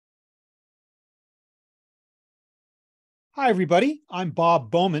Hi, everybody. I'm Bob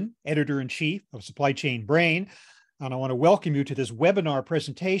Bowman, Editor-in-Chief of Supply Chain Brain, and I want to welcome you to this webinar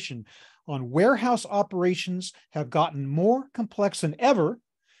presentation on warehouse operations have gotten more complex than ever,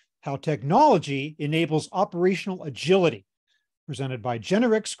 how technology enables operational agility, presented by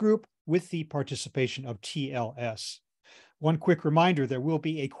Generix Group with the participation of TLS. One quick reminder, there will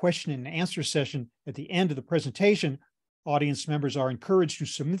be a question and answer session at the end of the presentation. Audience members are encouraged to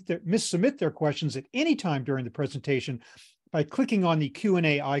submit their questions at any time during the presentation by clicking on the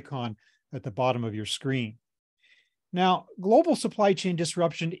Q&A icon at the bottom of your screen. Now, global supply chain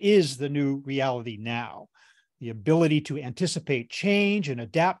disruption is the new reality now. The ability to anticipate change and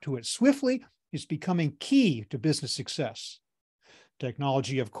adapt to it swiftly is becoming key to business success.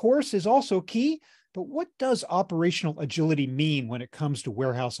 Technology, of course, is also key, but what does operational agility mean when it comes to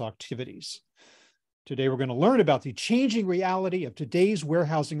warehouse activities? Today, we're going to learn about the changing reality of today's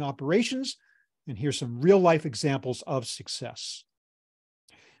warehousing operations and hear some real-life examples of success.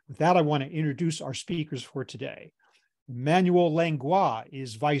 With that, I want to introduce our speakers for today. Emmanuel Langlois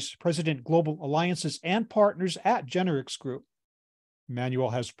is Vice President, Global Alliances and Partners at Generix Group. Emmanuel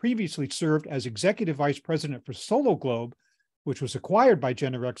has previously served as Executive Vice President for Solo Globe, which was acquired by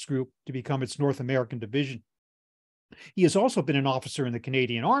Generix Group to become its North American division. He has also been an officer in the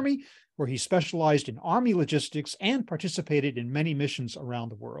Canadian Army, where he specialized in Army logistics and participated in many missions around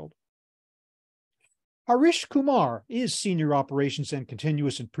the world. Harish Kumar is Senior Operations and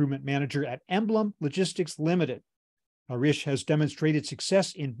Continuous Improvement Manager at Emblem Logistics Limited. Harish has demonstrated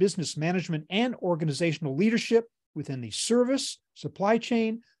success in business management and organizational leadership within the service, supply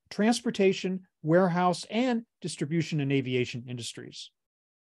chain, transportation, warehouse, and distribution and aviation industries.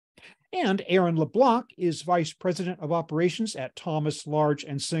 And Aaron LeBlanc is Vice President of Operations at Thomas Large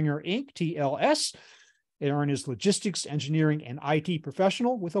and Singer, Inc., TLS. Aaron is logistics, engineering, and IT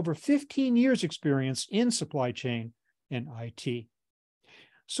professional with over 15 years experience in supply chain and IT.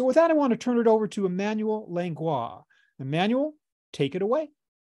 So with that, I want to turn it over to Emmanuel Langlois. Emmanuel, take it away.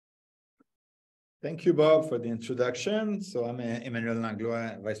 Thank you, Bob, for the introduction. So I'm Emmanuel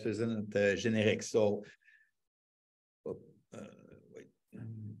Langlois, Vice President at Generix. So,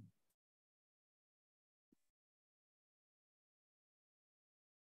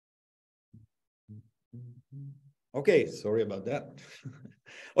 Okay, sorry about that.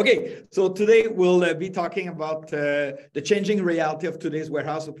 Okay, so today we'll be talking about the changing reality of today's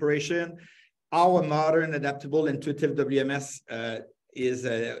warehouse operation, how a modern, adaptable, intuitive WMS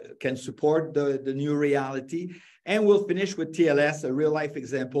can support the new reality. And we'll finish with TLS, a real-life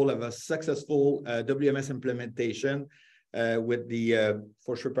example of a successful WMS implementation with the,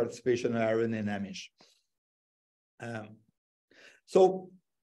 for sure, participation of Aaron and Amish. So,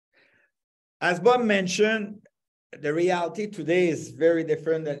 as Bob mentioned, the reality today is very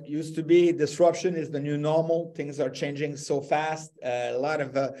different than it used to be. Disruption is the new normal. Things are changing so fast. A lot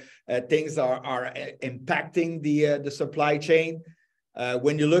of things are impacting the supply chain.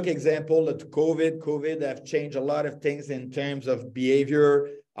 When you look, example, at COVID have changed a lot of things in terms of behavior,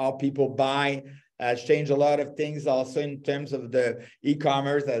 how people buy, has changed a lot of things also in terms of the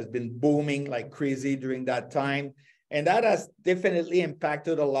e-commerce that has been booming like crazy during that time. And that has definitely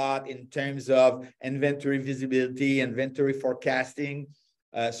impacted a lot in terms of inventory visibility, inventory forecasting,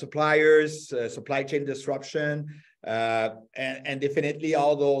 suppliers, supply chain disruption, and definitely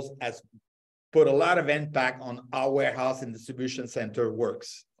all those has put a lot of impact on our warehouse and distribution center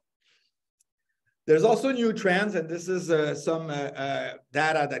works. There's also new trends, and this is some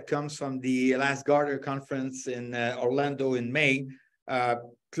data that comes from the last Gartner conference in Orlando in May.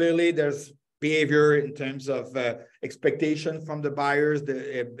 Clearly, there's behavior in terms of expectation from the buyers,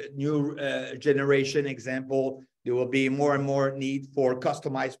 the new generation example, there will be more and more need for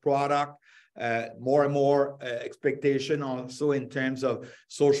customized product, more and more expectation also in terms of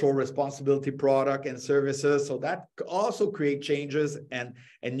social responsibility product and services. So that also create changes and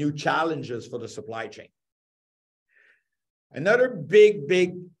new challenges for the supply chain. Another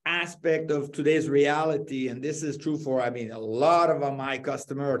big aspect of today's reality, and this is true for, a lot of my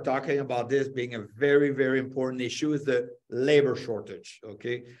customers are talking about this being a very important issue, is the labor shortage,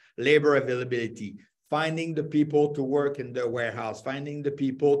 okay? Labor availability, finding the people to work in the warehouse, finding the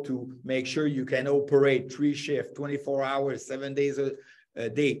people to make sure you can operate 3 shifts, 24 hours, 7 days a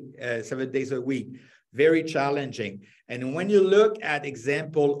day, 7 days a week. Very challenging. And when you look at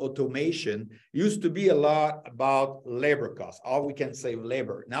example automation, used to be a lot about labor costs, all we can save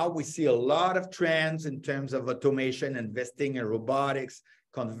labor. Now we see a lot of trends in terms of automation, investing in robotics,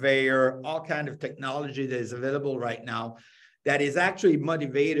 conveyor, all kind of technology that is available right now that is actually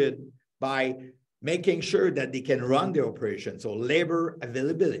motivated by making sure that they can run the operation. So labor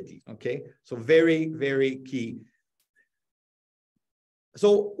availability, okay? So very key.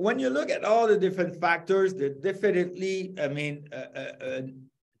 So when you look at all the different factors, there's definitely,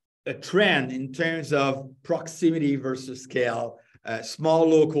 a trend in terms of proximity versus scale, small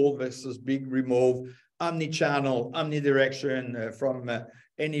local versus big remote, omni-channel, omnidirection, from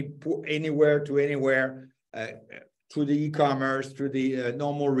anywhere to anywhere, through the e-commerce, through the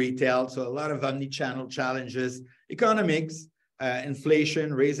normal retail. So a lot of omni-channel challenges, economics,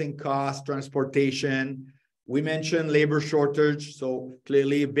 inflation, raising costs, transportation. We mentioned labor shortage, so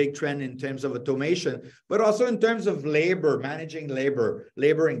clearly a big trend in terms of automation, but also in terms of labor, managing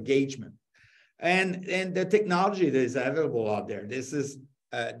labor engagement, and the technology that is available out there. This is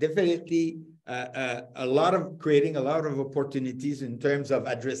definitely creating a lot of opportunities in terms of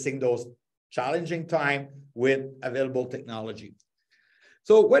addressing those challenging time with available technology.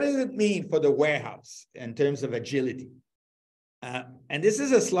 So what does it mean for the warehouse in terms of agility? And this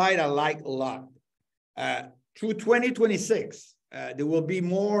is a slide I like a lot. Through 2026, there will be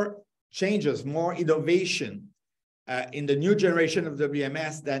more changes, more innovation in the new generation of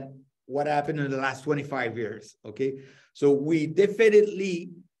WMS than what happened in the last 25 years, okay? So we definitely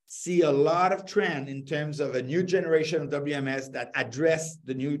see a lot of trend in terms of a new generation of WMS that address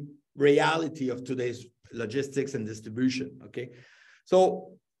the new reality of today's logistics and distribution, okay?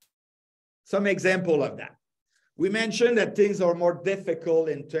 So some example of that. We mentioned that things are more difficult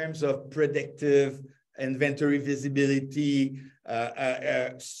in terms of predictive inventory visibility,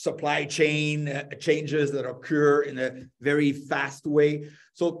 supply chain changes that occur in a very fast way.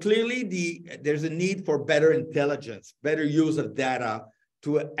 So clearly there's a need for better intelligence, better use of data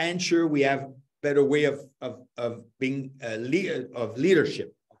to ensure we have better way of being of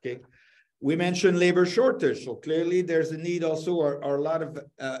leadership, okay? We mentioned labor shortage. So clearly there's a need also or a lot of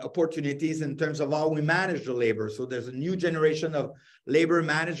opportunities in terms of how we manage the labor. So there's a new generation of labor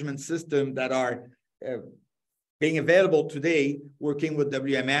management system that are being available today, working with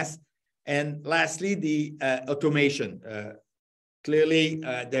WMS. And lastly, the automation. Clearly,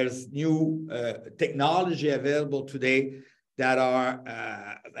 there's new technology available today that are,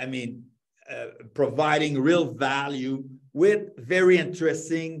 providing real value with very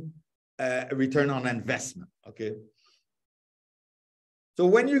interesting return on investment, okay? So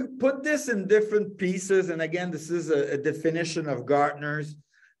when you put this in different pieces, and again, this is a definition of Gartner's,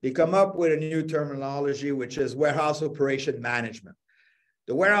 they come up with a new terminology, which is warehouse operation management.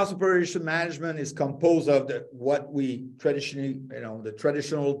 The warehouse operation management is composed of what we traditionally, the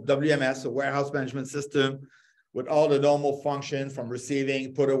traditional WMS, a warehouse management system, with all the normal functions from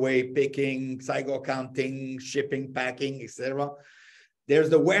receiving, put away, picking, cycle counting, shipping, packing, etc. There's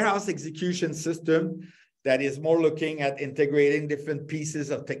the warehouse execution system that is more looking at integrating different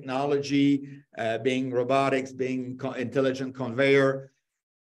pieces of technology, being robotics, being intelligent conveyor,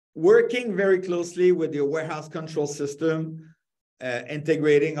 working very closely with the warehouse control system,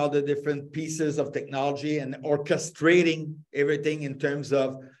 integrating all the different pieces of technology and orchestrating everything in terms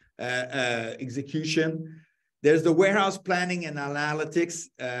of execution. There's the warehouse planning and analytics,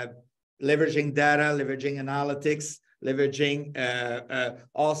 leveraging data, leveraging analytics, leveraging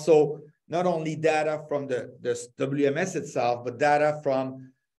also not only data from the WMS itself, but data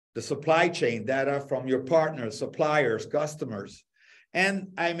from the supply chain, data from your partners, suppliers, customers.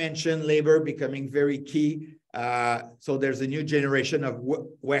 And I mentioned labor becoming very key. So there's a new generation of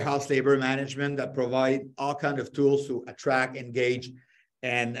warehouse labor management that provide all kinds of tools to attract, engage,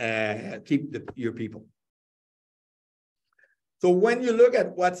 and keep your people. So when you look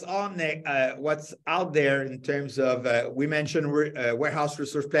at what's out there in terms of, we mentioned warehouse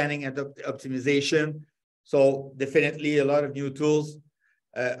resource planning and optimization. So definitely a lot of new tools.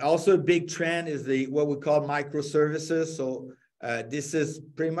 Also a big trend is what we call microservices. So this is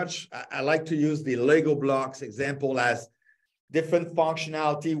pretty much, I like to use the Lego blocks example as different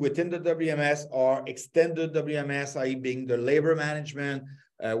functionality within the WMS or extended WMS, i.e. being the labor management,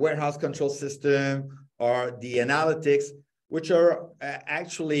 warehouse control system, or the analytics, which are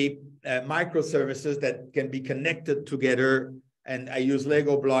actually microservices that can be connected together. And I use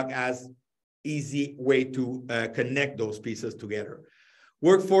Lego block as easy way to connect those pieces together.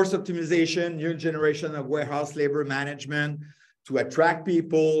 Workforce optimization, new generation of warehouse labor management to attract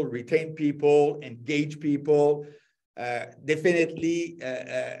people, retain people, engage people. Definitely,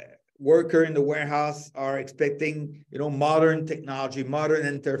 worker in the warehouse are expecting, modern technology, modern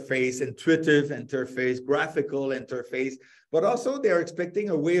interface, intuitive interface, graphical interface, but also they're expecting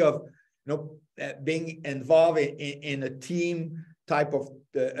a way of, being involved in a team type of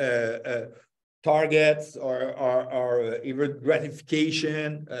targets or even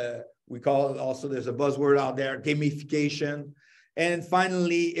gratification. We call it also, there's a buzzword out there, gamification. And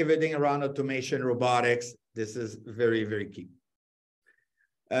finally, everything around automation, robotics. This is very, very key.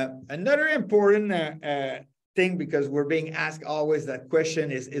 Another important thing, because we're being asked always that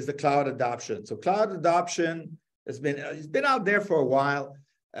question, is the cloud adoption. So cloud adoption has been out there for a while,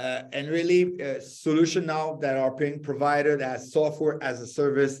 and really solution now that are being provided as software as a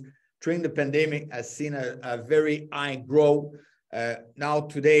service during the pandemic has seen a very high growth. Now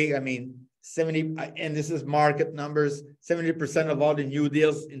today, I mean, 70, and this is market numbers, 70% of all the new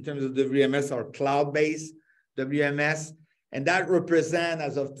deals in terms of WMS are cloud-based WMS. And that represents,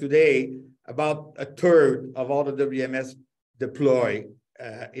 as of today, about a third of all the WMS deployed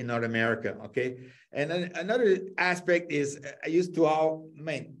in North America, okay? And then another aspect is, I used to,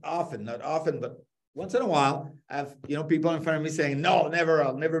 often, not often, but once in a while, have, people in front of me saying, no, never,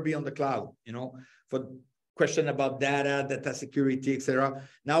 I'll never be on the cloud, for question about data security, etc.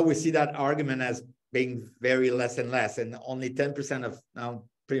 Now we see that argument as being very less and less, and only 10% of now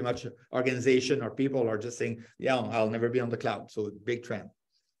pretty much organization or people are just saying, yeah, I'll never be on the cloud. So big trend.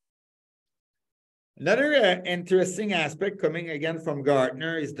 Another interesting aspect coming again from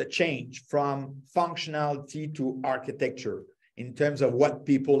Gartner is the change from functionality to architecture in terms of what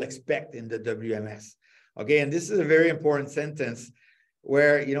people expect in the WMS. Okay, and this is a very important sentence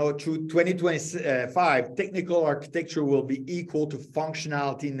where, through 2025, technical architecture will be equal to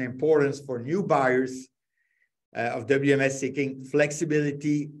functionality and importance for new buyers of WMS seeking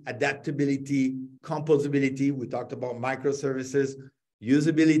flexibility, adaptability, composability. We talked about microservices,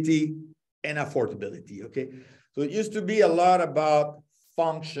 usability, and affordability, okay? So it used to be a lot about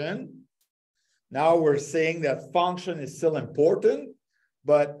function. Now we're saying that function is still important,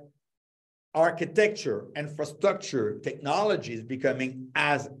 but architecture, infrastructure, technology is becoming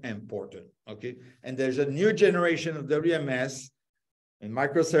as important, okay? And there's a new generation of WMS and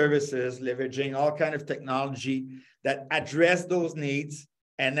microservices, leveraging all kinds of technology that address those needs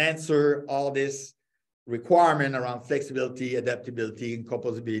and answer all this requirement around flexibility, adaptability, and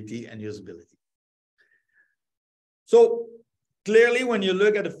composability, and usability. So clearly, when you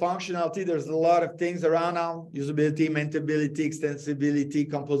look at the functionality, there's a lot of things around now: usability, maintainability, extensibility,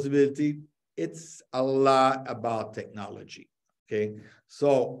 composability. It's a lot about technology, okay?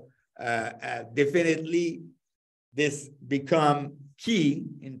 So definitely this become key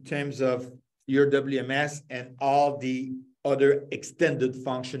in terms of your WMS and all the other extended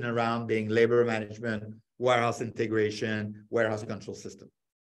function around being labor management, warehouse integration, warehouse control system.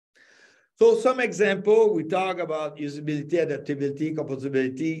 So some example, we talk about usability, adaptability,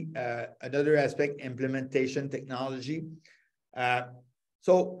 composability, another aspect, implementation technology.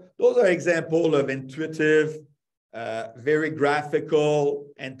 So those are examples of intuitive, very graphical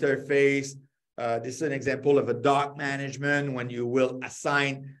interface. This is an example of a dock management when you will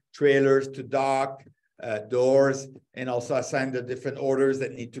assign trailers to dock, doors, and also assign the different orders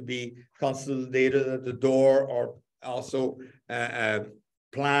that need to be consolidated at the door, or also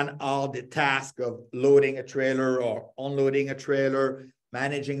plan all the task of loading a trailer or unloading a trailer,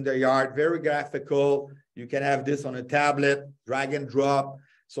 managing the yard, very graphical. You can have this on a tablet, drag and drop.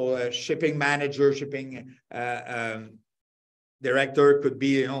 So a shipping manager, shipping director could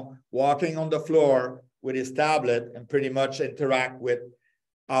be, walking on the floor with his tablet and pretty much interact with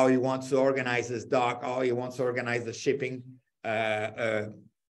how he wants to organize his dock, how he wants to organize the shipping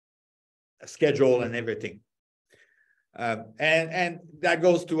schedule and everything. And that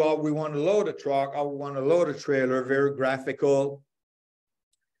goes to how we want to load a truck, how we want to load a trailer, very graphical.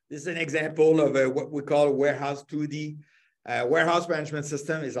 This is an example of what we call a warehouse 2D. Warehouse management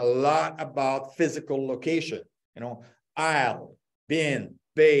system is a lot about physical location, aisle, bin,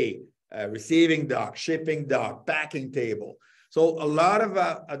 bay, receiving dock, shipping dock, packing table. So a lot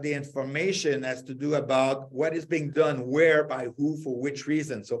of the information has to do about what is being done, where, by who, for which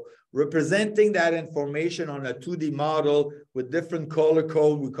reason. So representing that information on a 2D model with different color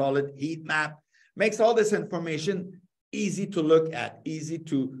code, we call it heat map, makes all this information easy to look at, easy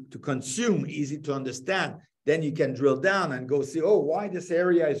to consume, easy to understand. Then you can drill down and go see, oh, why this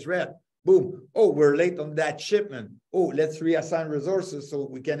area is red? Boom. Oh, we're late on that shipment. Oh, let's reassign resources so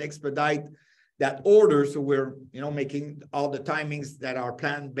we can expedite that order. So we're, making all the timings that are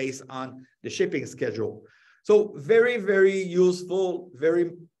planned based on the shipping schedule. So very, very useful,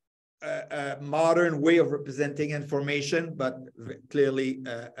 very modern way of representing information, but clearly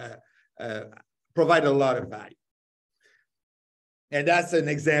provide a lot of value. And that's an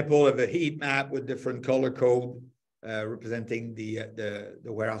example of a heat map with different color code representing the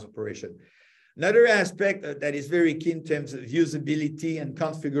warehouse operation. Another aspect that is very key in terms of usability and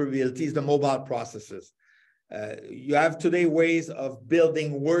configurability is the mobile processes. You have today ways of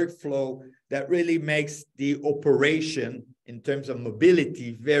building workflow that really makes the operation in terms of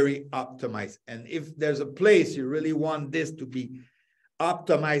mobility very optimized. And if there's a place you really want this to be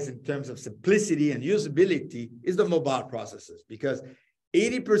optimize in terms of simplicity and usability is the mobile processes, because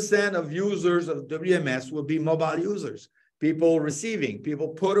 80% of users of WMS will be mobile users, people receiving, people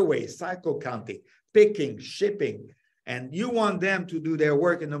put away, cycle counting, picking, shipping. And you want them to do their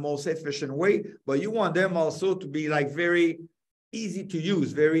work in the most efficient way, but you want them also to be like very easy to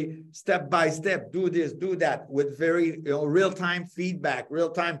use, very step-by-step, do this, do that, with very real-time feedback,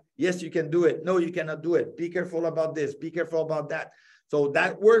 real-time, yes, you can do it, no, you cannot do it, be careful about this, be careful about that. So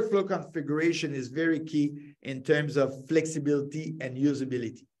that workflow configuration is very key in terms of flexibility and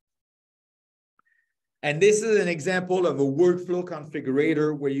usability. And this is an example of a workflow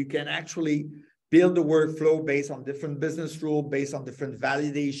configurator where you can actually build the workflow based on different business rules, based on different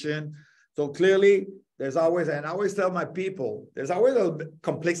validation. So clearly, there's always, and I always tell my people, there's always a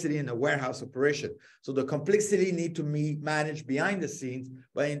complexity in the warehouse operation. So the complexity need to be managed behind the scenes,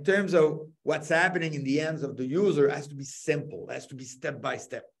 but in terms of what's happening in the hands of the user, it has to be simple, it has to be step by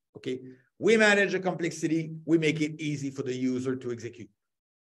step, okay? We manage the complexity, we make it easy for the user to execute.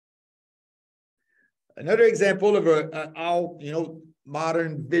 Another example of how,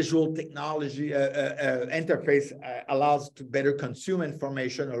 modern visual technology interface allows to better consume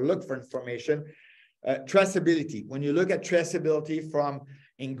information or look for information. Traceability. When you look at traceability from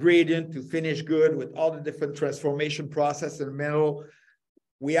ingredient to finished good with all the different transformation process in the middle,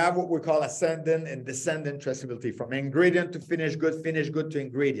 we have what we call ascendant and descendant traceability, from ingredient to finished good to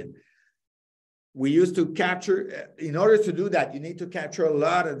ingredient. We used to capture, in order to do that, you need to capture a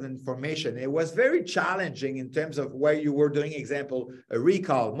lot of information. It was very challenging in terms of where you were doing, example, a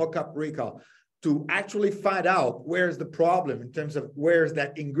recall, mock-up recall, to actually find out where's the problem in terms of where's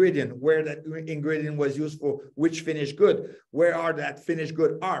that ingredient, where that ingredient was used for which finished good, where are that finished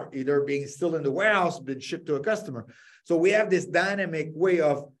good are, either being still in the warehouse, been shipped to a customer. So we have this dynamic way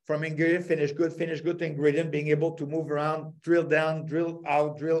of, from ingredient, finished good to ingredient, being able to move around, drill down, drill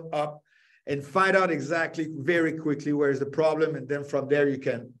out, drill up, and find out exactly very quickly where's the problem. And then from there, you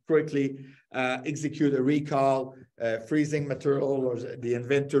can quickly execute a recall, freezing material or the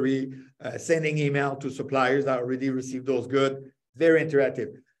inventory, sending email to suppliers that already received those goods. Very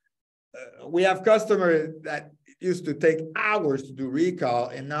interactive. We have customers that used to take hours to do recall,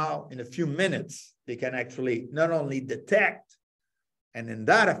 and now in a few minutes, they can actually not only detect and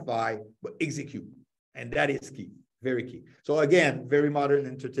identify, but execute. And that is key, very key. So again, very modern,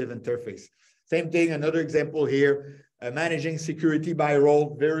 intuitive interface. Same thing, another example here, managing security by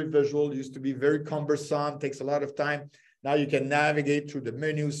role, very visual, used to be very cumbersome, takes a lot of time. Now you can navigate through the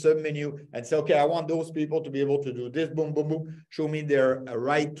menu, sub-menu, and say, okay, I want those people to be able to do this, boom, boom, boom. Show me their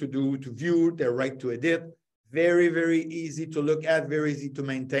right to do, to view, their right to edit. Very, very easy to look at, very easy to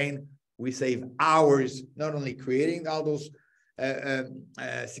maintain. We save hours, not only creating all those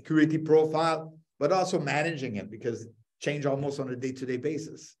security profile, but also managing it, because change almost on a day-to-day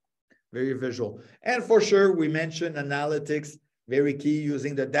basis. Very visual. And for sure, we mentioned analytics, very key,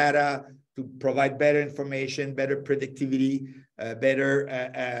 using the data to provide better information, better predictivity, better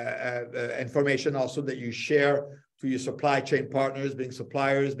information also that you share to your supply chain partners, being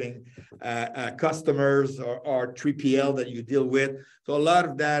suppliers, being customers or 3PL that you deal with. So a lot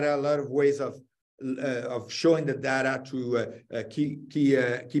of data, a lot of ways of showing the data to key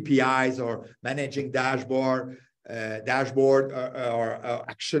KPIs or managing dashboard or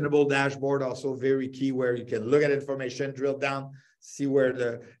actionable dashboard, also very key, where you can look at information, drill down, see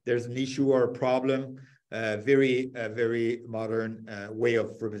where there's an issue or a problem. Very modern way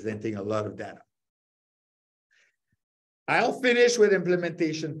of representing a lot of data. I'll finish with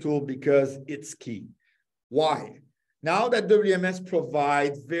implementation tool because it's key. Why? Now that WMS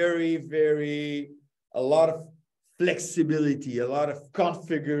provides a lot of flexibility, a lot of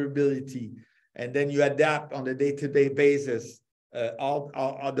configurability, and then you adapt on a day-to-day basis all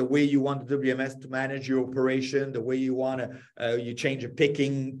the way you want the WMS to manage your operation, the way you want to, you change a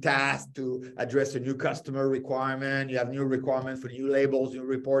picking task to address a new customer requirement, you have new requirements for new labels, new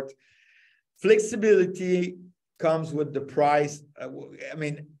reports. Flexibility comes with the price,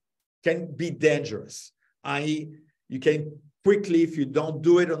 can be dangerous. I.e., you can quickly, if you don't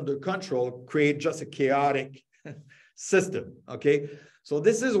do it under control, create just a chaotic system, okay? So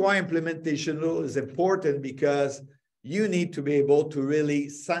this is why implementation rule is important, because you need to be able to really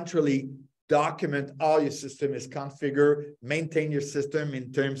centrally document how your system is configured, maintain your system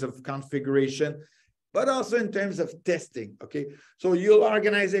in terms of configuration, but also in terms of testing, okay? So you'll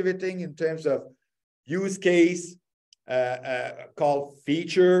organize everything in terms of use case, called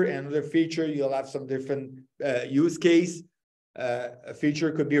feature, and another feature, you'll have some different use case. A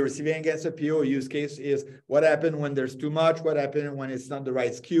feature could be receiving against a PO. A use case is what happened when there's too much, what happened when it's not the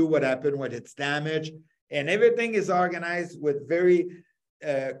right SKU, what happened when it's damaged. And everything is organized with very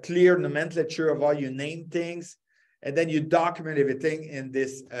clear nomenclature of how you name things, and then you document everything in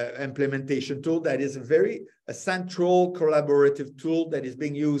this implementation tool that is a central collaborative tool that is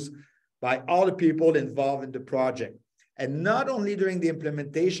being used by all the people involved in the project. And not only during the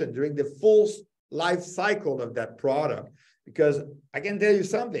implementation, during the full life cycle of that product. Because I can tell you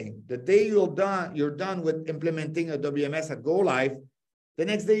something, the day you're done with implementing a WMS at go live, the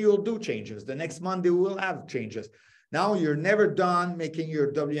next day you'll do changes. The next Monday we'll have changes. Now you're never done making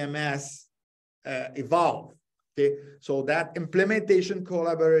your WMS evolve. Okay, so that implementation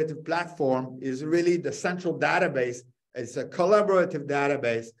collaborative platform is really the central database. It's a collaborative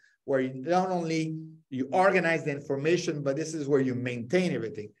database where you not only you organize the information, but this is where you maintain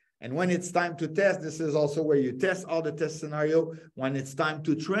everything. And when it's time to test, this is also where you test all the test scenario. When it's time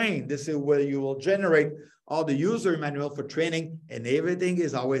to train, this is where you will generate all the user manual for training, and everything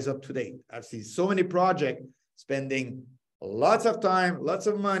is always up to date. I've seen so many projects spending lots of time, lots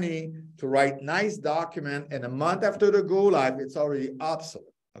of money to write nice document, and a month after the go live, it's already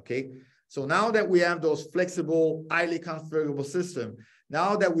obsolete, okay? So now that we have those flexible, highly configurable system,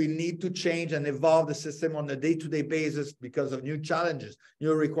 now that we need to change and evolve the system on a day-to-day basis because of new challenges,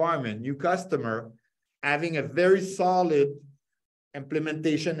 new requirement, new customer, having a very solid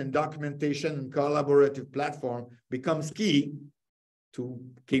implementation and documentation and collaborative platform becomes key to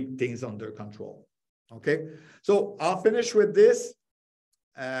keep things under control. Okay, so I'll finish with this.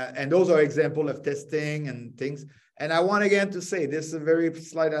 And those are examples of testing and things. And I want again to say, this is a very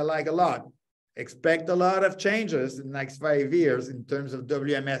slide I like a lot. Expect a lot of changes in the next 5 years in terms of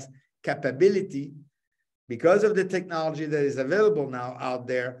WMS capability because of the technology that is available now out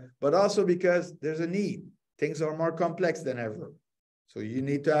there, but also because there's a need. Things are more complex than ever. So you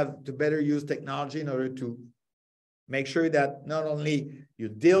need to have to better use technology in order to make sure that not only you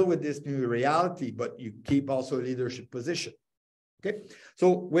deal with this new reality, but you keep also a leadership position. Okay.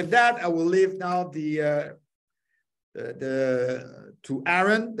 So with that, I will leave now to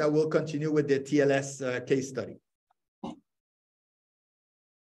Aaron that will continue with the TLS case study.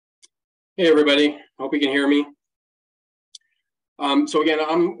 Hey everybody, hope you can hear me. So again,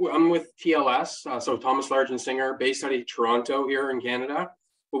 I'm with TLS, so Thomas Large and Singer, based out of Toronto here in Canada,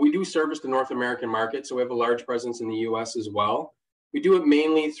 but we do service the North American market, so we have a large presence in the US as well. We do it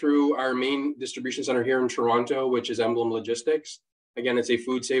mainly through our main distribution center here in Toronto, which is Emblem Logistics. Again, it's a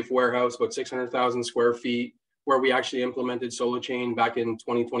food safe warehouse, about 600,000 square feet, where we actually implemented SoloChain back in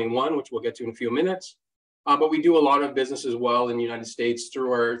 2021, which we'll get to in a few minutes. But we do a lot of business as well in the United States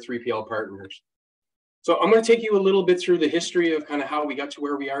through our 3PL partners. So I'm going to take you a little bit through the history of kind of how we got to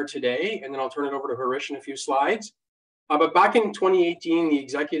where we are today, and then I'll turn it over to Harish in a few slides. But back in 2018, the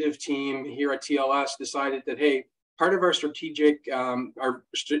executive team here at TLS decided that, hey, part of our strategic,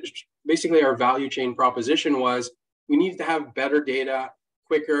 basically our value chain proposition was we needed to have better data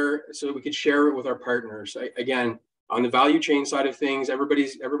quicker so that we could share it with our partners. Again, on the value chain side of things,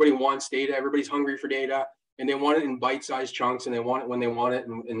 everybody wants data, everybody's hungry for data, and they want it in bite-sized chunks, and they want it when they want it,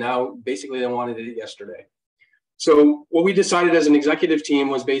 and now basically they wanted it yesterday. So what we decided as an executive team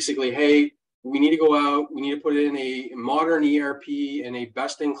was basically, hey, we need to go out, we need to put in a modern ERP and a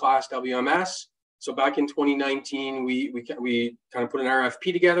best-in-class WMS. So back in 2019, we kind of put an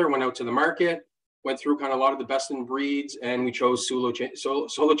RFP together, went out to the market, went through kind of a lot of the best in breeds, and we chose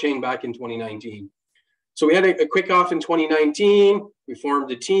SoloChain back in 2019. So we had a quick off in 2019. We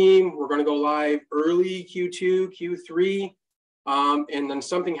formed a team. We're going to go live early Q2, Q3. And then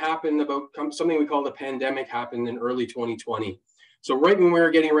something happened something we call the pandemic happened in early 2020. So right when we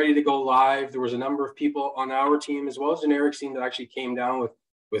were getting ready to go live, there was a number of people on our team as well as Generic's team that actually came down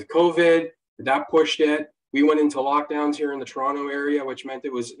with COVID. That pushed it. We went into lockdowns here in the Toronto area, which meant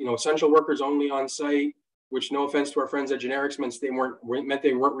it was, essential workers only on site, which, no offense to our friends at Generics, meant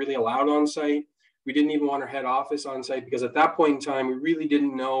they weren't really allowed on site. We didn't even want our head office on site because at that point in time, we really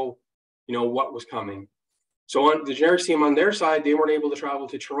didn't know, what was coming. So on the Generics team on their side, they weren't able to travel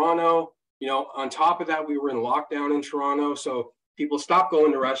to Toronto. On top of that, we were in lockdown in Toronto. So people stopped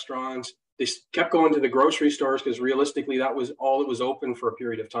going to restaurants. They kept going to the grocery stores because realistically, that was all that was open for a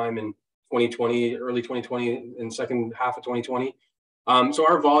period of time in 2020, early 2020, and second half of 2020. So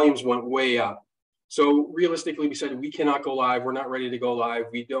our volumes went way up. So realistically, we said, we cannot go live. We're not ready to go live.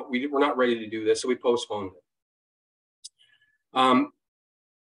 We're not ready to do this. So we postponed it.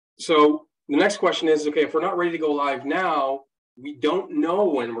 So the next question is, okay, if we're not ready to go live now, we don't know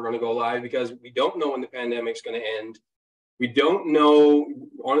when we're going to go live because we don't know when the pandemic's going to end. We don't know,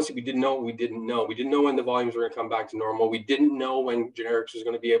 honestly, we didn't know what we didn't know. We didn't know when the volumes were going to come back to normal. We didn't know when Generics was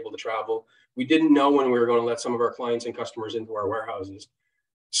going to be able to travel. We didn't know when we were going to let some of our clients and customers into our warehouses.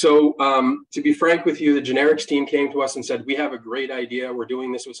 So to be frank with you, the generics team came to us and said, we have a great idea. We're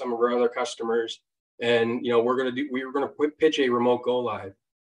doing this with some of our other customers. And, you know, we're going to pitch a remote go live.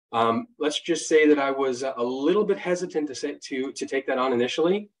 Let's just say that I was a little bit hesitant to take that on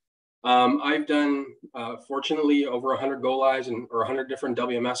initially. I've done, fortunately, over 100 go lives or 100 different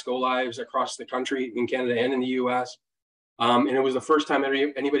WMS go lives across the country in Canada and in the US. And it was the first time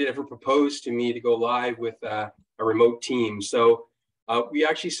anybody ever proposed to me to go live with a remote team. So we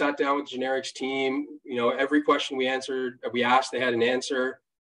actually sat down with the generics team. You know, every question we asked, they had an answer.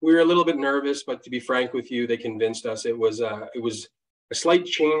 We were a little bit nervous, but to be frank with you, they convinced us. It was a slight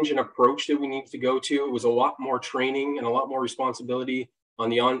change in approach that we needed to go to. It was a lot more training and a lot more responsibility on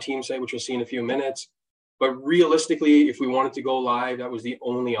the on-team site, which we'll see in a few minutes. But realistically, if we wanted to go live, that was the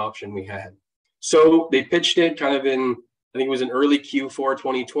only option we had. So they pitched it kind of in, I think it was in early Q4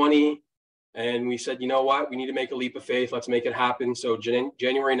 2020. And we said, you know what, we need to make a leap of faith. Let's make it happen. So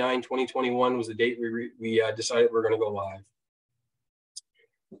January 9, 2021 was the date we decided we're going to go live.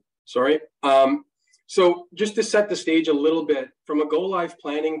 Sorry. So just to set the stage a little bit, from a go live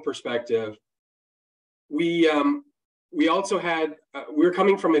planning perspective, we also had, we were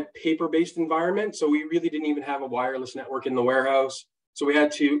coming from a paper-based environment. So we really didn't even have a wireless network in the warehouse. So we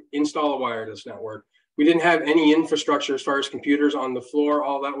had to install a wireless network. We didn't have any infrastructure as far as computers on the floor.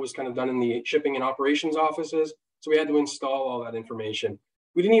 All that was kind of done in the shipping and operations offices. So we had to install all that information.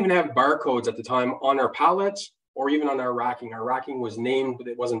 We didn't even have barcodes at the time on our pallets or even on our racking. Our racking was named, but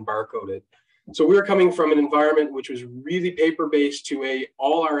it wasn't barcoded. So we were coming from an environment which was really paper-based to a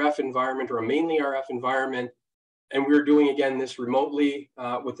all RF environment or a mainly RF environment. And we were doing, again, this remotely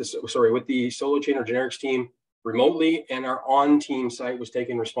with the Solo Chain or generics team remotely, and our on-team site was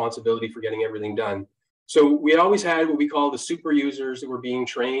taking responsibility for getting everything done. So we always had what we call the super users that were being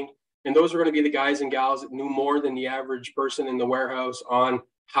trained. And those were going to be the guys and gals that knew more than the average person in the warehouse on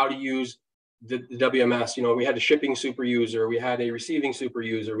how to use the WMS. You know, we had a shipping super user, we had a receiving super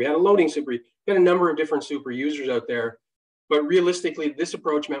user, we had a loading super, we had a number of different super users out there. But realistically, this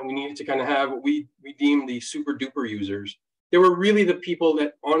approach meant we needed to kind of have what we deemed the super duper users. They were really the people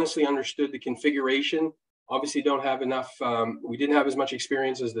that honestly understood the configuration. Obviously don't have enough, we didn't have as much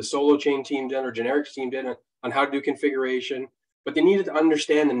experience as the Solo Chain team did or generics team did on how to do configuration, but they needed to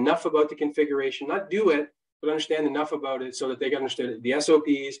understand enough about the configuration, not do it, but understand enough about it so that they understood the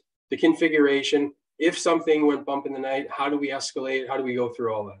SOPs, the configuration. If something went bump in the night, how do we escalate? How do we go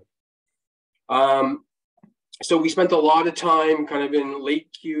through all that? So we spent a lot of time kind of in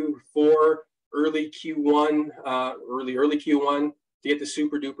late Q4, early Q1, early Q1 to get the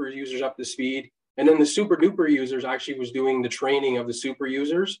super duper users up to speed. And then the super duper users actually was doing the training of the super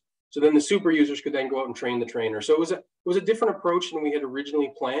users. So then the super users could then go out and train the trainer. So it was a different approach than we had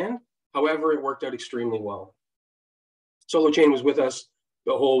originally planned. However, it worked out extremely well. Solo Chain was with us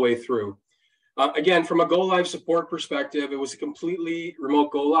the whole way through. Again, from a go live support perspective, it was a completely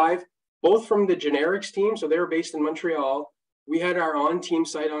remote go live, both from the generics team. So they were based in Montreal. We had our on-team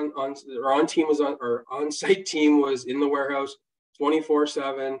site our on-site team was in the warehouse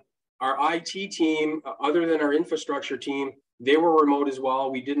 24/7. Our IT team, other than our infrastructure team, they were remote as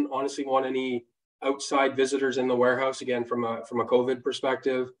well. We didn't honestly want any outside visitors in the warehouse, again, from a COVID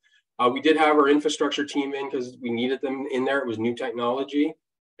perspective. We did have our infrastructure team in because we needed them in there. It was new technology.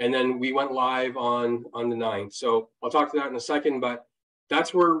 And then we went live on the 9th. So I'll talk to that in a second, but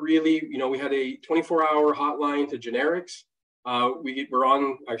that's where really, you know, we had a 24-hour hotline to generics. We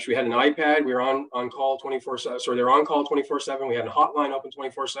had an iPad. We were on call 24/7. So they're on call 24/7. We had a hotline open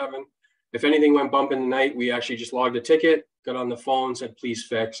 24/7. If anything went bump in the night, we actually just logged a ticket, got on the phone, said, please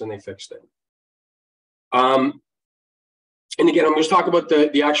fix, and they fixed it. And again, I'm going to talk about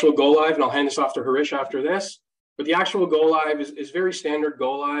the actual go live, and I'll hand this off to Harish after this. But the actual go live is very standard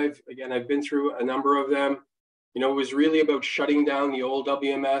go live. Again, I've been through a number of them. You know, it was really about shutting down the old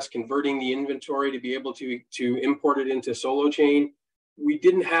WMS, converting the inventory to be able to import it into Solo Chain. We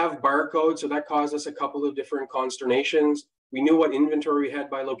didn't have barcode, so that caused us a couple of different consternations. We knew what inventory we had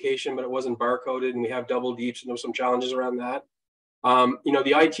by location, but it wasn't barcoded, and we have double deeps, and there were some challenges around that. You know,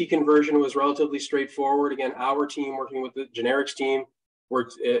 the IT conversion was relatively straightforward. Again, our team working with the generics team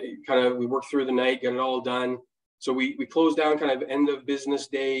worked we worked through the night, got it all done. So we closed down kind of end of business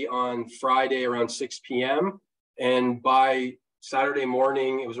day on Friday around 6 p.m. And by Saturday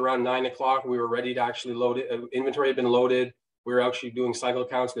morning, it was around 9 o'clock. We were ready to actually load it. Inventory had been loaded. We were actually doing cycle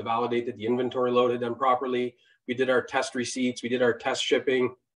counts to validate that the inventory load had done properly. We did our test receipts. We did our test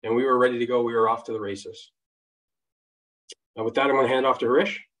shipping, and we were ready to go. We were off to the races. Now with that, I'm going to hand off to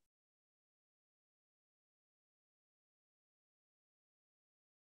Harish.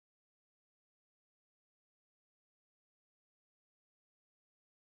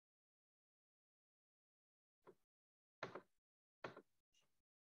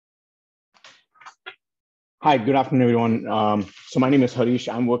 Hi, good afternoon, everyone. So my name is Harish.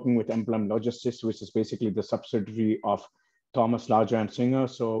 I'm working with Emblem Logistics, which is basically the subsidiary of Thomas Larger and Singer.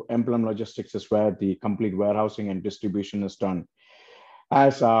 So Emblem Logistics is where the complete warehousing and distribution is done.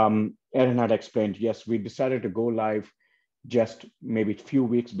 As Erin had explained, yes, we decided to go live just maybe a few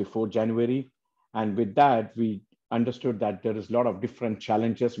weeks before January. And with that, we understood that there is a lot of different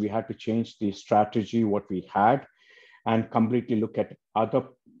challenges. We had to change the strategy, what we had, and completely look at other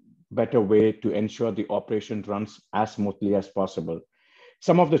better way to ensure the operation runs as smoothly as possible.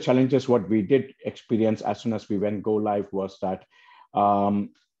 Some of the challenges what we did experience as soon as we went go live was that,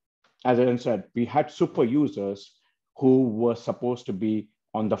 as I said, we had super users who were supposed to be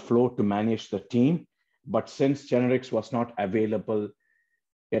on the floor to manage the team. But since generics was not available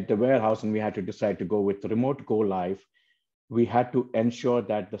at the warehouse and we had to decide to go with remote go live, we had to ensure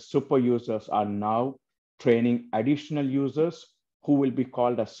that the super users are now training additional users who will be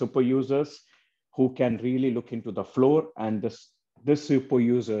called as super users, who can really look into the floor. And this super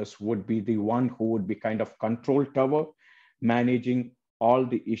users would be the one who would be kind of control tower, managing all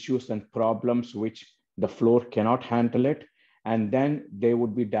the issues and problems which the floor cannot handle it. And then they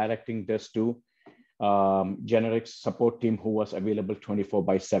would be directing this to generics support team who was available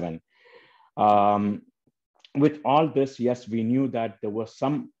 24/7. With all this, yes, we knew that there was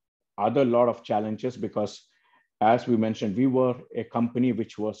some other lot of challenges because, as we mentioned, we were a company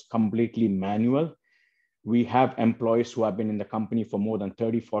which was completely manual. We have employees who have been in the company for more than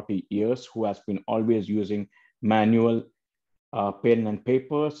 30, 40 years, who has been always using manual pen and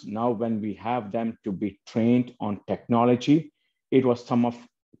papers. Now, when we have them to be trained on technology, it was some of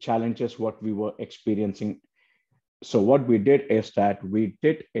challenges what we were experiencing. So what we did is that we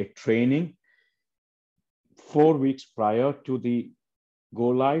did a training 4 weeks prior to the go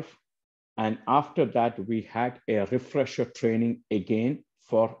live. And after that, we had a refresher training again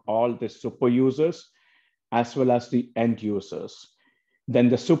for all the super users as well as the end users. Then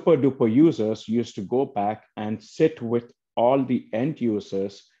the super duper users used to go back and sit with all the end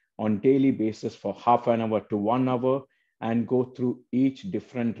users on daily basis for half an hour to 1 hour and go through each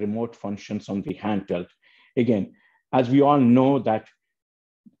different remote functions on the handheld. Again, as we all know that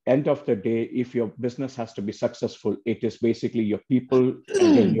end of the day, if your business has to be successful, it is basically your people,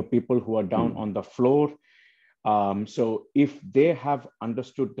 again, your people who are down on the floor. So if they have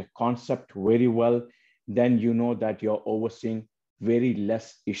understood the concept very well, then you know that you're overseeing very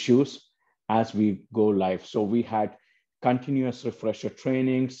less issues as we go live. So we had continuous refresher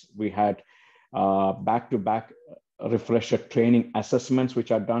trainings. We had back-to-back refresher training assessments,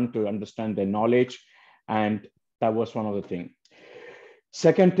 which are done to understand their knowledge. And that was one of the things.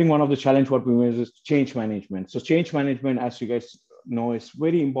 Second thing, one of the challenge what we made is change management. So change management, as you guys know, is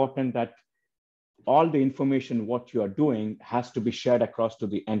very important that all the information what you are doing has to be shared across to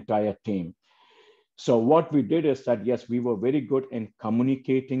the entire team. So what we did is that, yes, we were very good in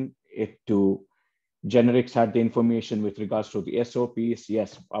communicating it to generics, had the information with regards to the SOPs.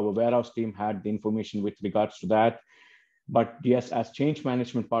 Yes, our warehouse team had the information with regards to that. But yes, as change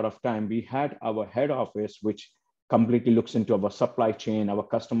management part of time, we had our head office, which completely looks into our supply chain, our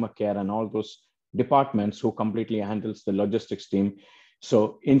customer care, and all those departments who completely handles the logistics team.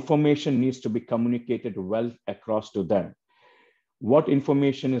 So information needs to be communicated well across to them. What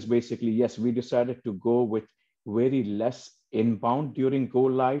information is basically, yes, we decided to go with very less inbound during go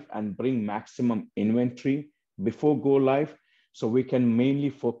live and bring maximum inventory before go live. So we can mainly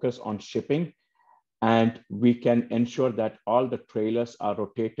focus on shipping and we can ensure that all the trailers are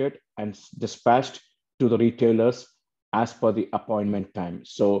rotated and dispatched to the retailers as per the appointment time.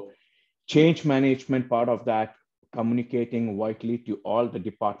 So change management part of that, communicating widely to all the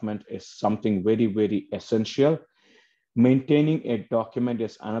department is something very, very essential. Maintaining a document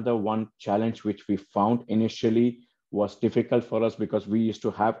is another one challenge which we found initially was difficult for us because we used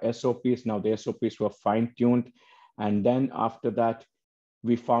to have SOPs. Now the SOPs were fine-tuned. And then after that,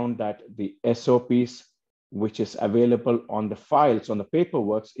 we found that the SOPs which is available on the files, on the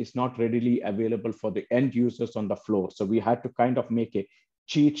paperwork, is not readily available for the end users on the floor. So we had to kind of make a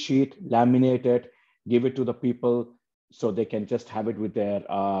cheat sheet, laminate it, give it to the people so they can just have it with their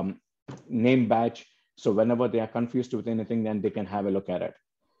name badge. So whenever they are confused with anything, then they can have a look at it.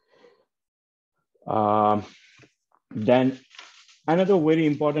 Then another very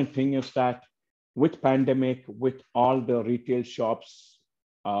important thing is that with pandemic, with all the retail shops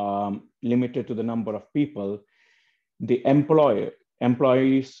limited to the number of people, the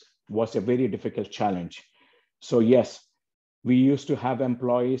employees was a very difficult challenge. So yes, we used to have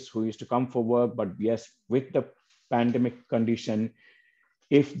employees who used to come for work, but yes, with the pandemic condition,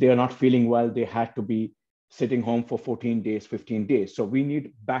 if they're not feeling well, they had to be sitting home for 14 days, 15 days. So we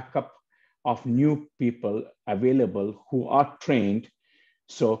need backup of new people available who are trained.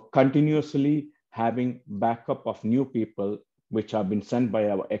 So continuously having backup of new people, which have been sent by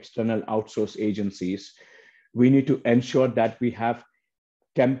our external outsource agencies. We need to ensure that we have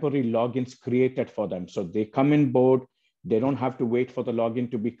temporary logins created for them. So they come in board, they don't have to wait for the login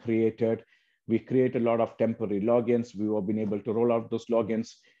to be created. We create a lot of temporary logins. We have been able to roll out those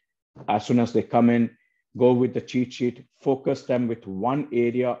logins as soon as they come in, go with the cheat sheet, focus them with one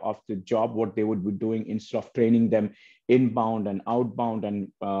area of the job, what they would be doing, instead of training them inbound and outbound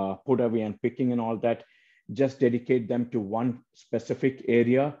and put away and picking and all that. Just dedicate them to one specific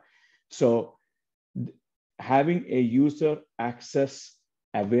area. So having a user access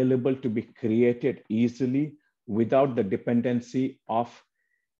available to be created easily without the dependency of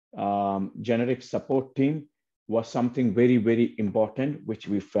generic support team was something very, very important, which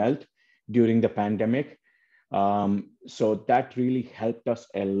we felt during the pandemic. So that really helped us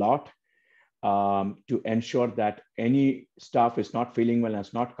a lot to ensure that any staff is not feeling well and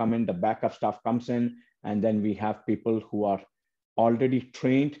has not come in, the backup staff comes in, and then we have people who are already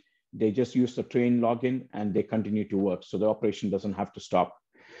trained. They just use the train login and they continue to work. So the operation doesn't have to stop.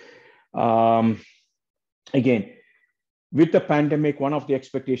 Again, with the pandemic, one of the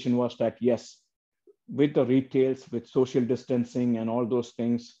expectation was that, yes, with the retails, with social distancing and all those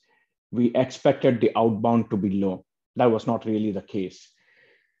things, we expected the outbound to be low. That was not really the case.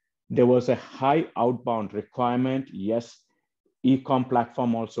 There was a high outbound requirement. Yes, e-com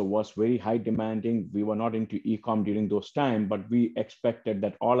platform also was very high demanding. We were not into e-com during those times, but we expected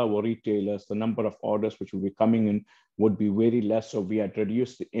that all our retailers, the number of orders which would be coming in would be very less. So we had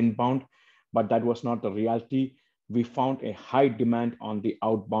reduced the inbound, but that was not the reality. We found a high demand on the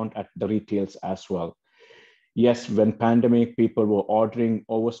outbound at the retails as well. Yes, when pandemic, people were ordering,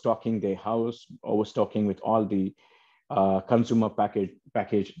 overstocking their house, overstocking with all the consumer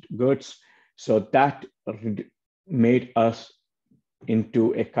packaged goods. So that made us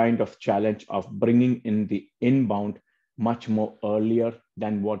into a kind of challenge of bringing in the inbound much more earlier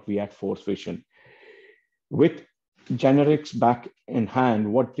than what we had force vision. With generics back in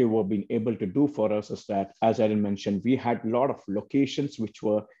hand, what they were being able to do for us is that, as I mentioned, we had a lot of locations which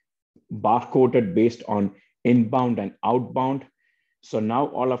were barcoded based on inbound and outbound. So now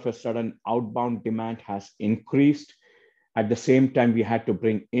all of a sudden outbound demand has increased. At the same time, we had to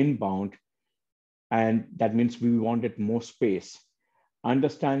bring inbound, and that means we wanted more space.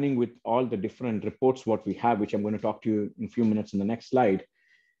 Understanding with all the different reports what we have, which I'm going to talk to you in a few minutes in the next slide,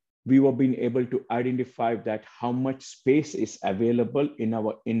 we were being able to identify that how much space is available in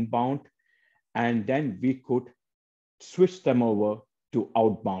our inbound, and then we could switch them over to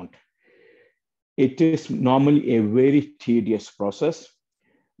outbound. It is normally a very tedious process.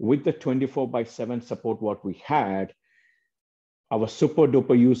 With the 24/7 support what we had, our super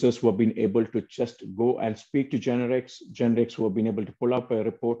duper users were being able to just go and speak to generics. Generics were being able to pull up a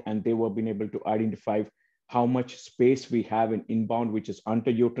report, and they were being able to identify how much space we have in inbound, which is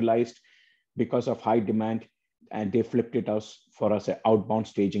underutilized because of high demand, and they flipped it us for us an outbound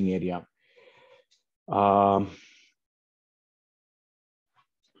staging area.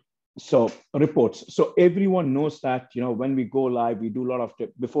 So reports. So everyone knows that, when we go live, we do a lot of,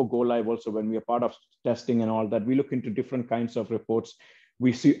 before go live also, when we are part of testing and all that, we look into different kinds of reports.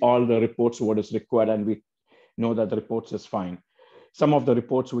 We see all the reports, what is required, and we know that the reports is fine. Some of the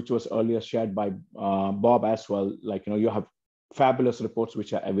reports, which was earlier shared by Bob as well, like, you have fabulous reports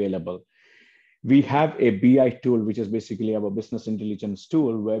which are available. We have a BI tool, which is basically our business intelligence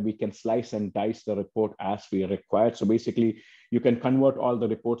tool, where we can slice and dice the report as we require. So basically, you can convert all the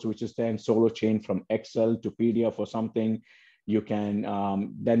reports, which is there in Solo Chain, from Excel to PDF or something. You can,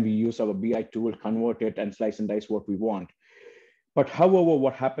 then we use our BI tool, convert it, and slice and dice what we want. But however,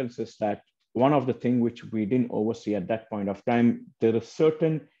 what happens is that one of the things which we didn't oversee at that point of time, there are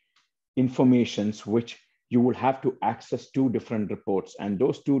certain informations which you will have to access two different reports, and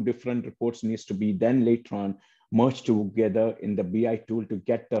those two different reports needs to be then later on merged together in the BI tool to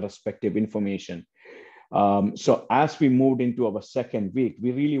get the respective information. So as we moved into our second week,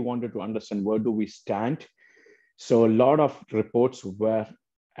 we really wanted to understand where do we stand. So a lot of reports were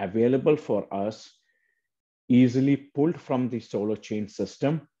available for us, easily pulled from the Solo Chain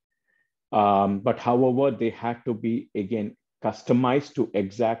system. But however, they had to be, again, customized to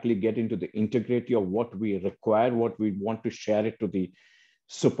exactly get into the integrity of what we require, what we want to share it to the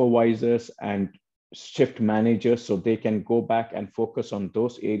supervisors and shift managers, so they can go back and focus on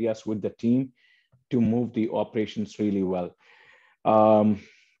those areas with the team to move the operations really well.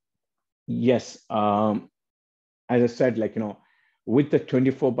 Yes, as I said, like, with the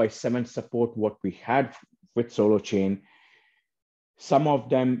 24/7 support, what we had with Solo Chain, Some of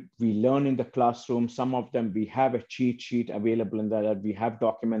them we learn in the classroom. Some of them we have a cheat sheet available in that. We have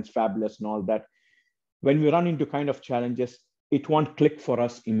documents, fabulous and all that. When we run into kind of challenges, it won't click for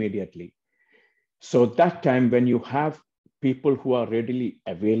us immediately. So that time when you have people who are readily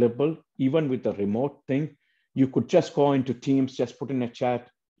available, even with the remote thing, you could just go into Teams, just put in a chat,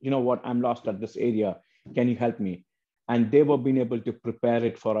 you know what, I'm lost at this area. Can you help me? And they were being able to prepare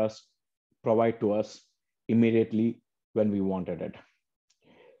it for us, provide to us immediately when we wanted it.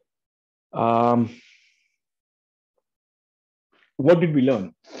 What did we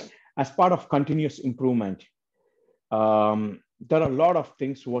learn? As part of continuous improvement, there are a lot of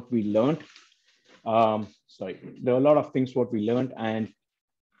things what we learned. There are a lot of things what we learned. And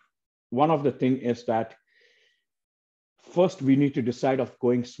one of the things is that first we need to decide of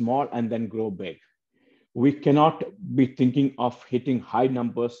going small and then grow big. We cannot be thinking of hitting high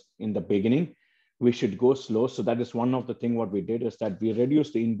numbers in the beginning. We should go slow. So that is one of the things what we did is that we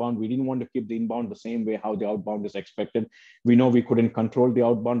reduced the inbound. We didn't want to keep the inbound the same way how the outbound is expected. We know we couldn't control the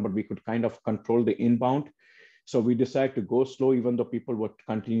outbound, but we could kind of control the inbound. So we decided to go slow, even though people were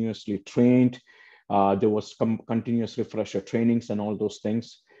continuously trained. There was continuous refresher trainings and all those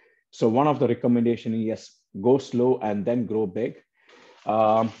things. So one of the recommendations is yes, go slow and then grow big.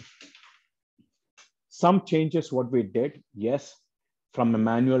 Some changes what we did, yes, from a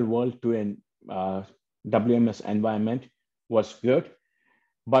manual world to an WMS environment was good,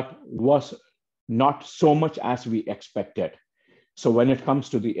 but was not so much as we expected. So when it comes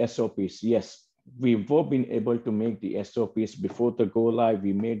to the SOPs, yes, we've been able to make the SOPs before the go live.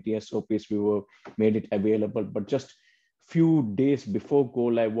 We made the SOPs, made it available, but just few days before go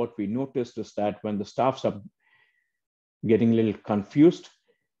live, what we noticed is that when the staffs are getting a little confused,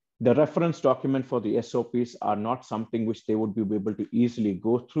 the reference document for the SOPs are not something which they would be able to easily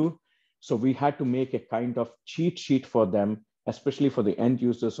go through. So we had to make a kind of cheat sheet for them, especially for the end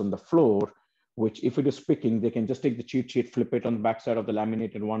users on the floor, which if it is picking, they can just take the cheat sheet, flip it on the backside of the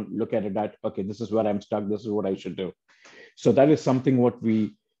laminated one, look at it at, okay, this is where I'm stuck. This is what I should do. So that is something what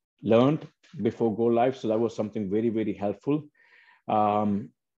we learned before go live. So that was something very, very helpful.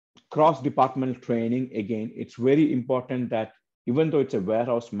 Cross-departmental training, again, it's very important that even though it's a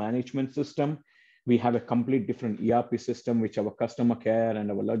warehouse management system, we have a complete different ERP system, which our customer care and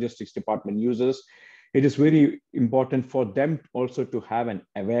our logistics department uses. It is very important for them also to have an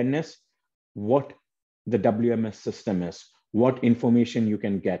awareness what the WMS system is, what information you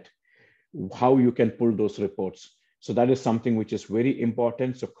can get, how you can pull those reports. So that is something which is very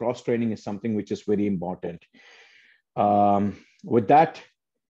important. So cross-training is something which is very important. With that,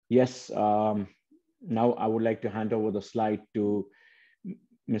 yes, now I would like to hand over the slide to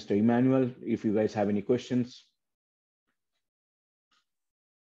Mr. Emmanuel, if you guys have any questions.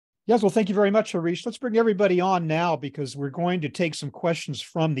 Yes, well, thank you very much, Harish. Let's bring everybody on now because we're going to take some questions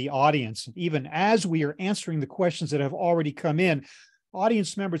from the audience. Even as we are answering the questions that have already come in,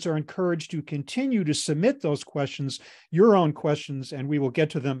 audience members are encouraged to continue to submit those questions, your own questions, and we will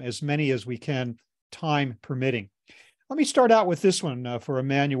get to them as many as we can, time permitting. Let me start out with this one for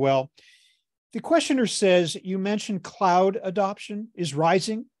Emmanuel. The questioner says, you mentioned cloud adoption is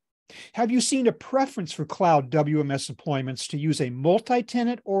rising. Have you seen a preference for cloud WMS deployments to use a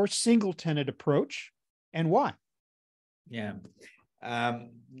multi-tenant or single-tenant approach, and why? Yeah,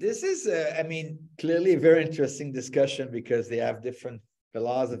 this is, clearly a very interesting discussion because they have different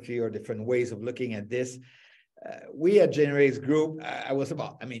philosophy or different ways of looking at this. We at Generates Group,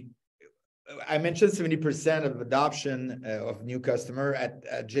 I mentioned 70% of adoption of new customer.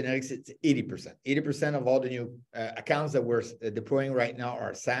 At Generics, it's 80%. 80% of all the new accounts that we're deploying right now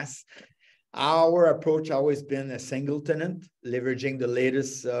are SaaS. Our approach has always been a single tenant, leveraging the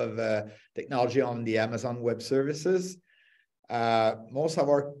latest of technology on the Amazon Web Services. Most of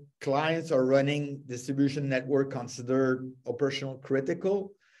our clients are running distribution network considered operational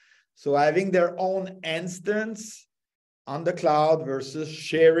critical. So having their own instance on the cloud versus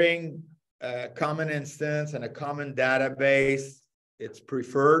sharing a common instance and a common database, it's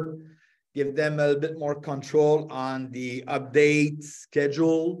preferred. Give them a little bit more control on the update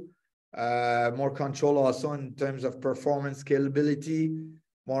schedule, more control also in terms of performance scalability,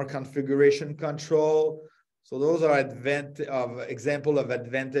 more configuration control. So those are example of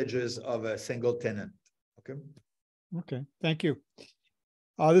advantages of a single tenant. Okay, thank you.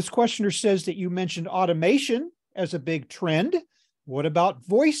 This questioner says that you mentioned automation as a big trend. What about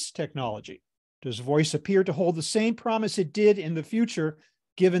voice technology? Does voice appear to hold the same promise it did in the future,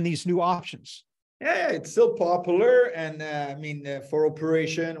 given these new options? Yeah, it's still popular. And for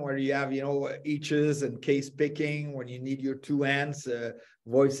operation where you have, eaches and case picking, when you need your two hands,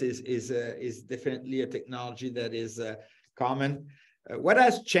 voice is definitely a technology that is common. What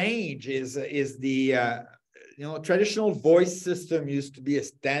has changed is the traditional voice system used to be a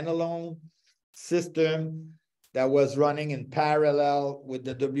standalone system that was running in parallel with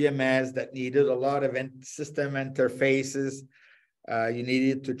the WMS that needed a lot of system interfaces. You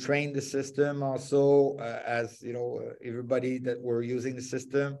needed to train the system also, as you know, everybody that were using the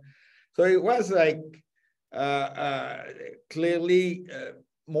system. So it was like clearly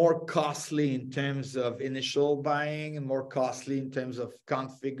more costly in terms of initial buying and more costly in terms of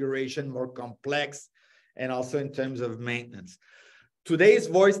configuration, more complex, and also in terms of maintenance. Today's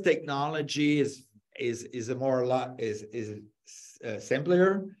voice technology is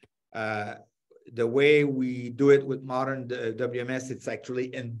simpler. The way we do it with modern WMS, it's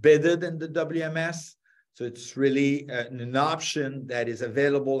actually embedded in the WMS. So it's really an option that is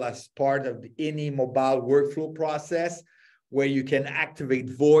available as part of any mobile workflow process where you can activate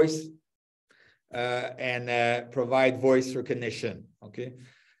voice and provide voice recognition, okay?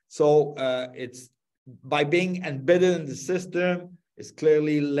 So it's by being embedded in the system, it's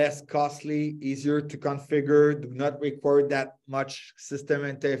clearly less costly, easier to configure, do not require that much system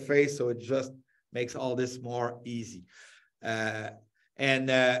interface, so it just makes all this more easy. And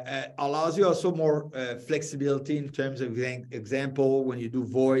allows you also more flexibility in terms of example, when you do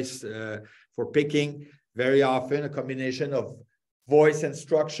voice for picking, very often a combination of voice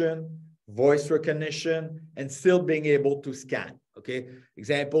instruction, voice recognition, and still being able to scan, okay?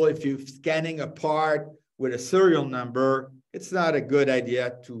 Example, if you're scanning a part with a serial number, it's not a good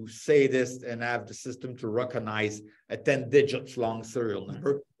idea to say this and have the system to recognize a 10 digits long serial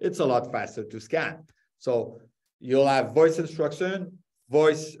number. It's a lot faster to scan. So you'll have voice instruction,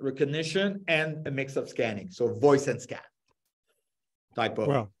 voice recognition, and a mix of scanning. So voice and scan type of.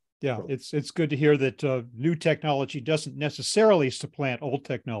 Well, yeah, it's good to hear that new technology doesn't necessarily supplant old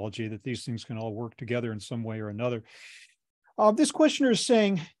technology, that these things can all work together in some way or another. This questioner is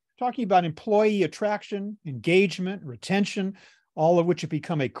saying, talking about employee attraction, engagement, retention, all of which have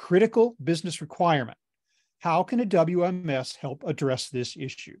become a critical business requirement. How can a WMS help address this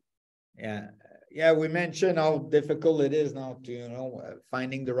issue? Yeah, we mentioned how difficult it is now to,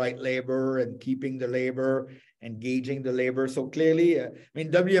 finding the right labor and keeping the labor, engaging the labor. So clearly,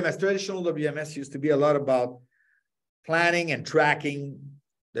 WMS, traditional WMS used to be a lot about planning and tracking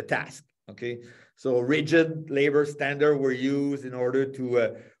the task, okay? So rigid labor standards were used in order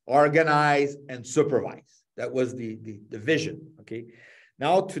to organize and supervise. That was the vision, okay?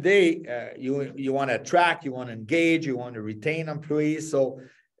 Now today, you want to attract, you want to engage, you want to retain employees. So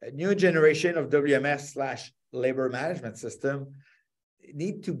a new generation of WMS/labor management system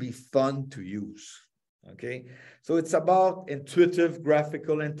need to be fun to use, okay? So it's about intuitive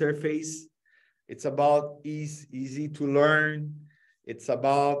graphical interface. It's about easy to learn. It's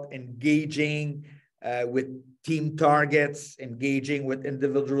about engaging with team targets, engaging with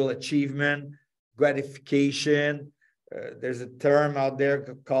individual achievement, gratification. There's a term out there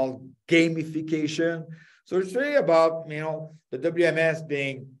called gamification. So it's really about, the WMS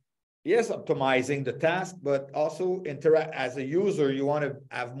being, yes, optimizing the task, but also interact as a user. You want to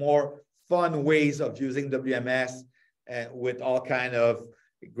have more fun ways of using WMS with all kind of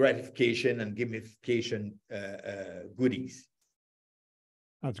gratification and gamification goodies.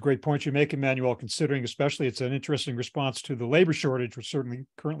 That's a great point you make, Emmanuel, considering especially it's an interesting response to the labor shortage we're certainly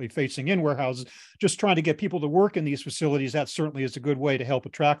currently facing in warehouses. Just trying to get people to work in these facilities, that certainly is a good way to help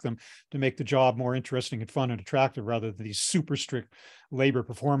attract them, to make the job more interesting and fun and attractive, rather than these super strict labor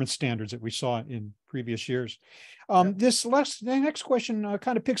performance standards that we saw in previous years. The next question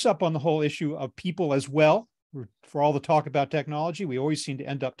kind of picks up on the whole issue of people as well. For all the talk about technology, we always seem to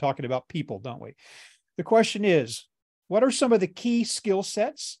end up talking about people, don't we? The question is, what are some of the key skill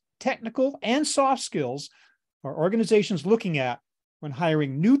sets, technical and soft skills, are organizations looking at when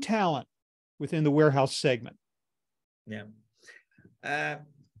hiring new talent within the warehouse segment? Yeah.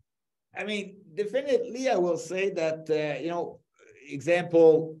 Definitely, I will say that,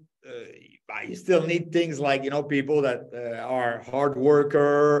 example, you still need things like, people that are hard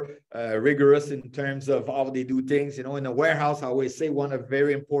worker, rigorous in terms of how they do things. In a warehouse, I always say one of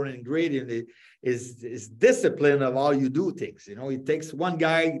very important ingredient is discipline of how you do things. It takes one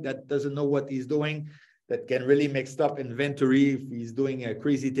guy that doesn't know what he's doing that can really mix up inventory if he's doing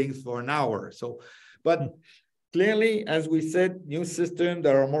crazy things for an hour. So, but clearly, as we said, new systems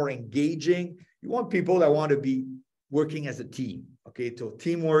that are more engaging. You want people that want to be working as a team. Okay, so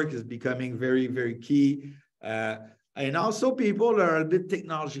teamwork is becoming very, very key. And also people that are a bit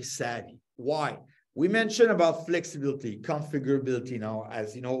technology savvy. Why? We mentioned about flexibility, configurability now,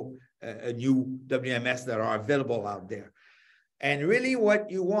 as a new WMS that are available out there. And really what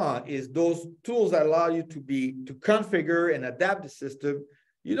you want is those tools that allow you to configure and adapt the system.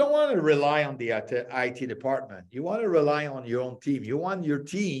 You don't want to rely on the IT department. You want to rely on your own team. You want your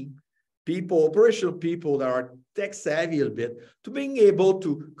team, people, operational people that are tech savvy a little bit, to being able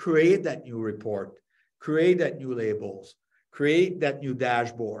to create that new report, create that new labels, create that new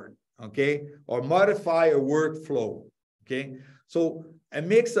dashboard, okay? Or modify a workflow, okay? So a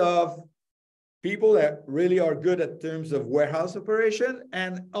mix of people that really are good at terms of warehouse operation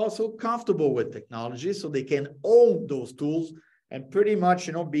and also comfortable with technology so they can own those tools and pretty much,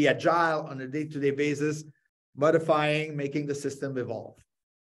 be agile on a day-to-day basis, modifying, making the system evolve.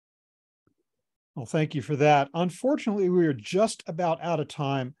 Well, thank you for that. Unfortunately, we are just about out of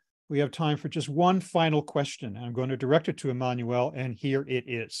time. We have time for just one final question. I'm going to direct it to Emmanuel, and here it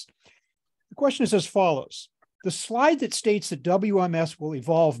is. The question is as follows. The slide that states that WMS will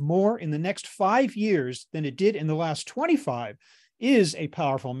evolve more in the next 5 years than it did in the last 25 is a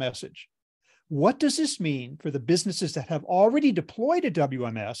powerful message. What does this mean for the businesses that have already deployed a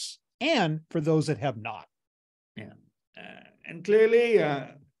WMS and for those that have not? Yeah, and clearly,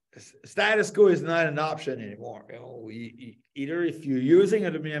 status quo is not an option anymore. Either if you're using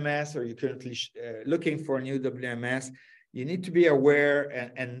a WMS or you're currently looking for a new WMS, you need to be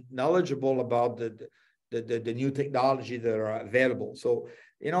aware and knowledgeable about the new technology that are available. So,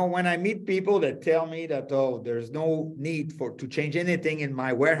 when I meet people that tell me that, oh, there's no need to change anything in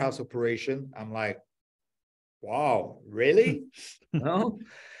my warehouse operation, I'm like, wow, really? No?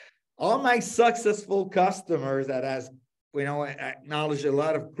 All my successful customers that has, acknowledged a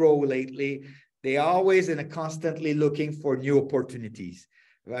lot of growth lately, they always constantly looking for new opportunities.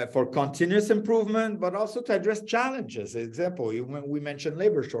 For continuous improvement, but also to address challenges. Example, we mentioned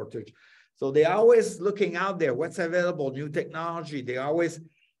labor shortage. So they're always looking out there, what's available, new technology. They always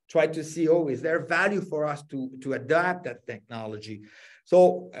try to see, oh, is there value for us to adapt that technology?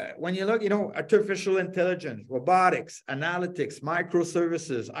 So when you look, artificial intelligence, robotics, analytics,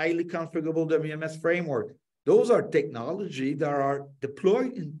 microservices, highly configurable WMS framework, those are technology that are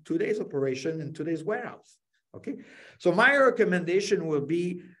deployed in today's operation, in today's warehouse. Okay, so my recommendation will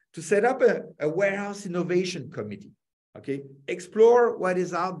be to set up a warehouse innovation committee. Okay, explore what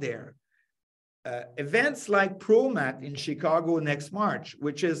is out there. Events like ProMat in Chicago next March,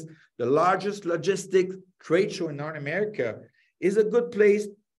 which is the largest logistics trade show in North America, is a good place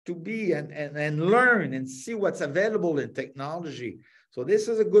to be and learn and see what's available in technology. So this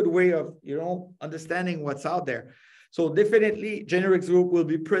is a good way of, understanding what's out there. So definitely, Generics Group will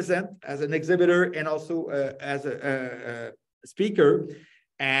be present as an exhibitor and also as a speaker,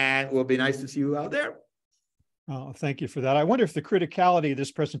 and it will be nice to see you out there. Oh, thank you for that. I wonder if the criticality of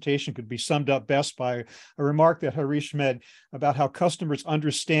this presentation could be summed up best by a remark that Harish made about how customers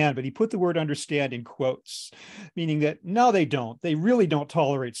understand, but he put the word understand in quotes, meaning that no, they don't. They really don't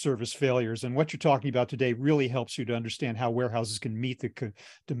tolerate service failures. And what you're talking about today really helps you to understand how warehouses can meet the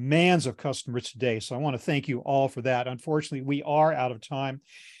demands of customers today. So I want to thank you all for that. Unfortunately, we are out of time.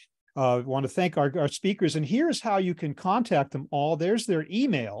 I want to thank our speakers. And here's how you can contact them all. There's their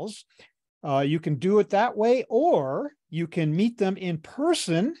emails. You can do it that way, or you can meet them in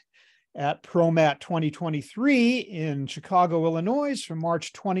person at ProMat 2023 in Chicago, Illinois from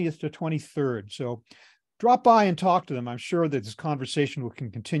March 20th to 23rd. So drop by and talk to them. I'm sure that this conversation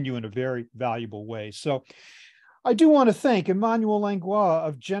can continue in a very valuable way. So I do want to thank Emmanuel Langlois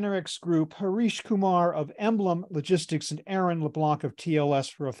of Generics Group, Harish Kumar of Emblem Logistics, and Aaron LeBlanc of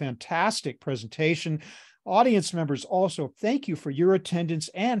TLS for a fantastic presentation. Audience members, also, thank you for your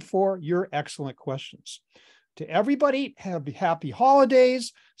attendance and for your excellent questions. To everybody, happy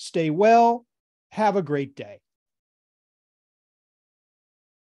holidays, stay well, have a great day.